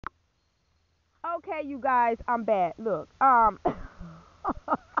Okay, you guys, I'm bad. Look, I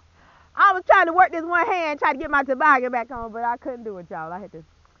was trying to work this one hand, try to get my toboggan back on, but I couldn't do it, y'all. I had to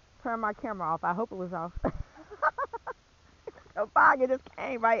turn my camera off. I hope it was off. Toboggan just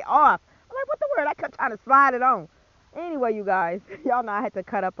came right off. I'm like, what the word? I kept trying to slide it on. Anyway, you guys, y'all know I had to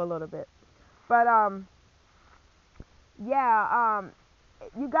cut up a little bit, but yeah,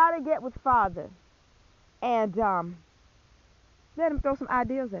 you gotta get with Father and let him throw some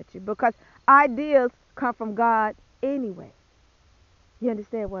ideas at you because ideas come from God anyway. You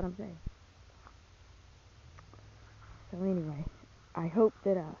understand what I'm saying? So anyway, I hope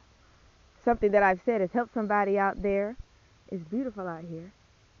that something that I've said has helped somebody out there. It's beautiful out here.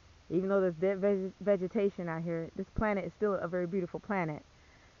 Even though there's dead vegetation out here, this planet is still a very beautiful planet.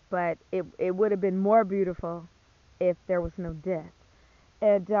 But it would have been more beautiful if there was no death.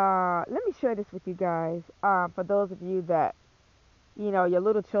 And let me share this with you guys. For those of you that, your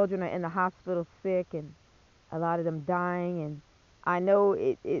little children are in the hospital sick and a lot of them dying. And I know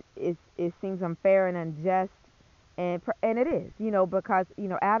it seems unfair and unjust. And it is, because,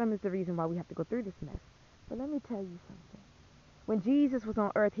 Adam is the reason why we have to go through this mess. But let me tell you something. When Jesus was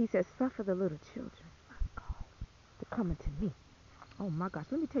on earth, he said, suffer the little children, my God, to come unto me. Oh my gosh,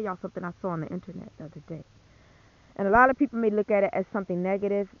 let me tell y'all something I saw on the internet the other day. And a lot of people may look at it as something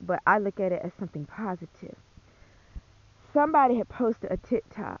negative, but I look at it as something positive. Somebody had posted a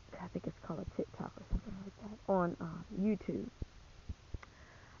TikTok, I think it's called a TikTok or something like that, on YouTube.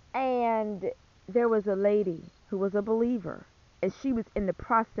 And there was a lady who was a believer, and she was in the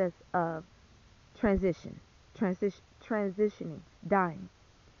process of transitioning, dying.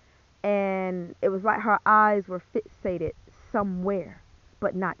 And it was like her eyes were fixated somewhere,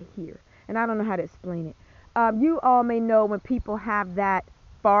 but not here. And I don't know how to explain it. You all may know when people have that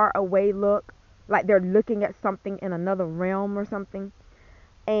far away look, like they're looking at something in another realm or something.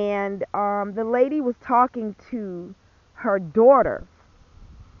 And the lady was talking to her daughter,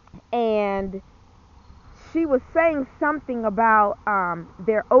 and she was saying something about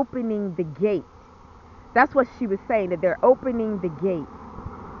they're opening the gate. That's what she was saying, that they're opening the gate.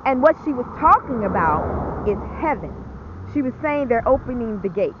 And what she was talking about is heaven. She was saying they're opening the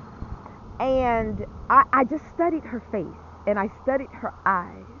gate. And I just studied her face and I studied her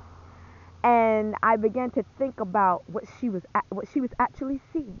eyes. And I began to think about what she was actually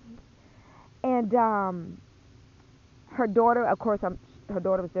seeing. And her daughter, of course, her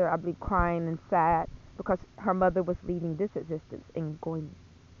daughter was there, I believe, crying and sad because her mother was leaving this existence and going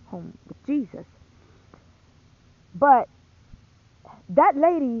home with Jesus. But that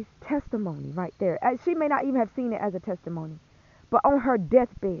lady's testimony right there, she may not even have seen it as a testimony, but on her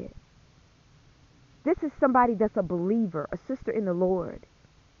deathbed, this is somebody that's a believer, a sister in the Lord,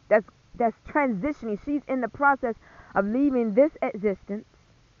 that's transitioning. She's in the process of leaving this existence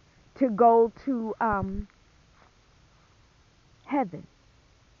to go to heaven.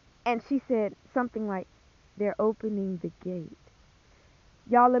 And she said something like, they're opening the gate.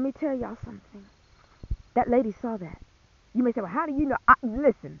 Y'all, let me tell y'all something. That lady saw that. You may say, well, how do you know?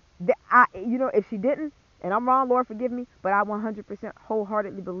 Listen, if she didn't, and I'm wrong, Lord, forgive me, but I 100%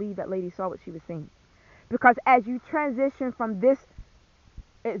 wholeheartedly believe that lady saw what she was seeing. Because as you transition from this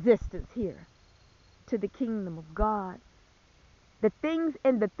existence here to the kingdom of God, the things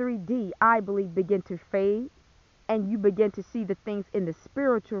in the 3D, I believe, begin to fade, and you begin to see the things in the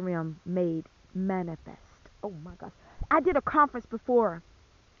spiritual realm made manifest. Oh my gosh. I did a conference before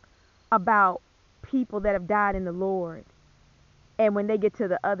about people that have died in the Lord. And when they get to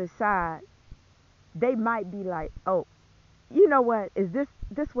the other side, they might be like, oh, you know what? Is this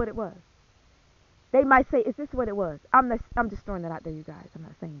what it was? They might say, is this what it was? I'm just throwing that out there, you guys. I'm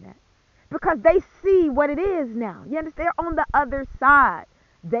not saying that. Because they see what it is now. You understand? They're on the other side.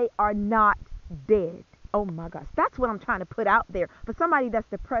 They are not dead. Oh my gosh. That's what I'm trying to put out there. For somebody that's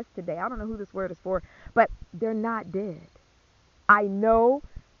depressed today, I don't know who this word is for, but they're not dead. I know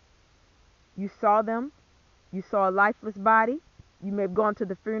you saw them. You saw a lifeless body. You may have gone to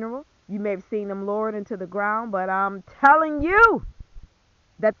the funeral. You may have seen them lowered into the ground. But I'm telling you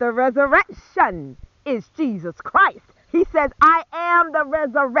that the resurrection is Jesus Christ. He says, I am the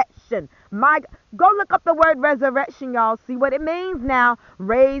resurrection. Go look up the word resurrection, y'all. See what it means now.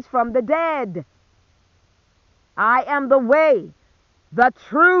 Raised from the dead. I am the way, the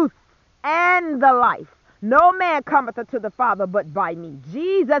truth, and the life. No man cometh unto the Father but by me.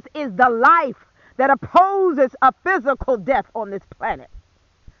 Jesus is the life that opposes a physical death on this planet.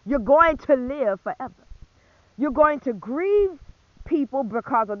 You're going to live forever. You're going to grieve people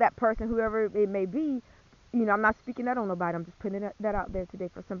because of that person, whoever it may be. I'm not speaking that on nobody. I'm just putting that out there today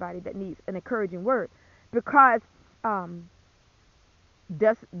for somebody that needs an encouraging word. Because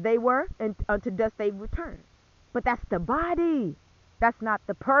Dust they were, and unto dust they return. But that's the body. That's not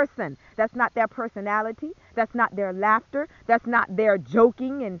the person. That's not their personality. That's not their laughter. That's not their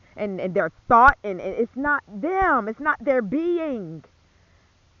joking and their thought. And it's not them. It's not their being.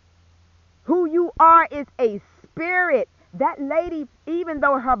 Who you are is a spirit. That lady, even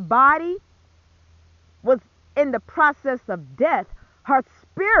though her body was in the process of death, her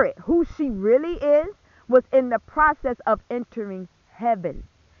spirit, who she really is, was in the process of entering heaven.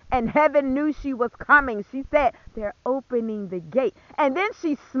 And heaven knew she was coming. She said, they're opening the gate. And then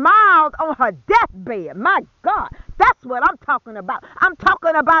she smiled on her deathbed. My God, that's what I'm talking about. I'm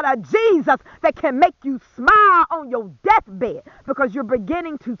talking about a Jesus that can make you smile on your deathbed, because you're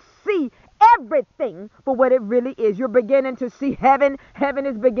beginning to see everything for what it really is. You're beginning to see heaven. Heaven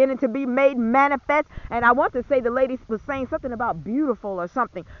is beginning to be made manifest. And I want to say, the lady was saying something about beautiful or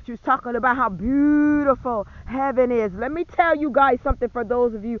something. She was talking about how beautiful heaven is. Let me tell you guys something, for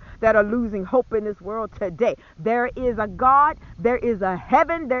those of you that are losing hope in this world today. There is a God. There is a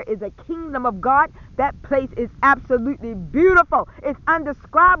heaven. There is a kingdom of God. That place is absolutely beautiful. It's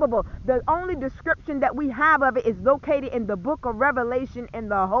undescribable. The only description that we have of it is located in the book of Revelation in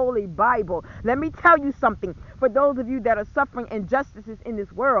the Holy Bible. Let me tell you something. For those of you that are suffering injustices in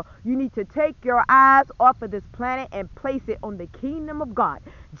this world, you need to take your eyes off of this planet and place it on the kingdom of God.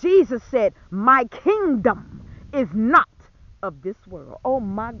 Jesus said, my kingdom is not of this world. Oh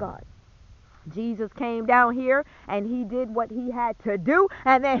my God. Jesus came down here and he did what he had to do,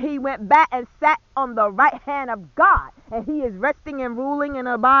 and then he went back and sat on the right hand of God, and he is resting and ruling and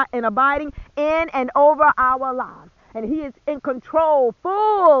abiding in and over our lives. And he is in control,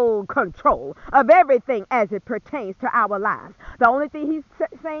 full control of everything as it pertains to our lives. The only thing he's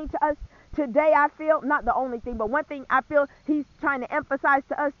saying to us today, I feel, not the only thing, but one thing I feel he's trying to emphasize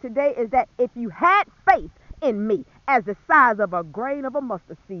to us today is that if you had faith in me as the size of a grain of a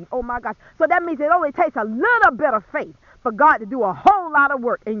mustard seed, oh my gosh. So that means it only takes a little bit of faith for God to do a whole lot of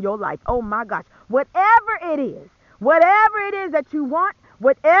work in your life. Oh my gosh. Whatever it is that you want,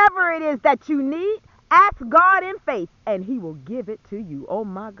 whatever it is that you need, ask God in faith and he will give it to you. Oh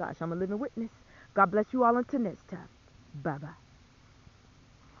my gosh. I'm a living witness. God bless you all until next time. Bye-bye.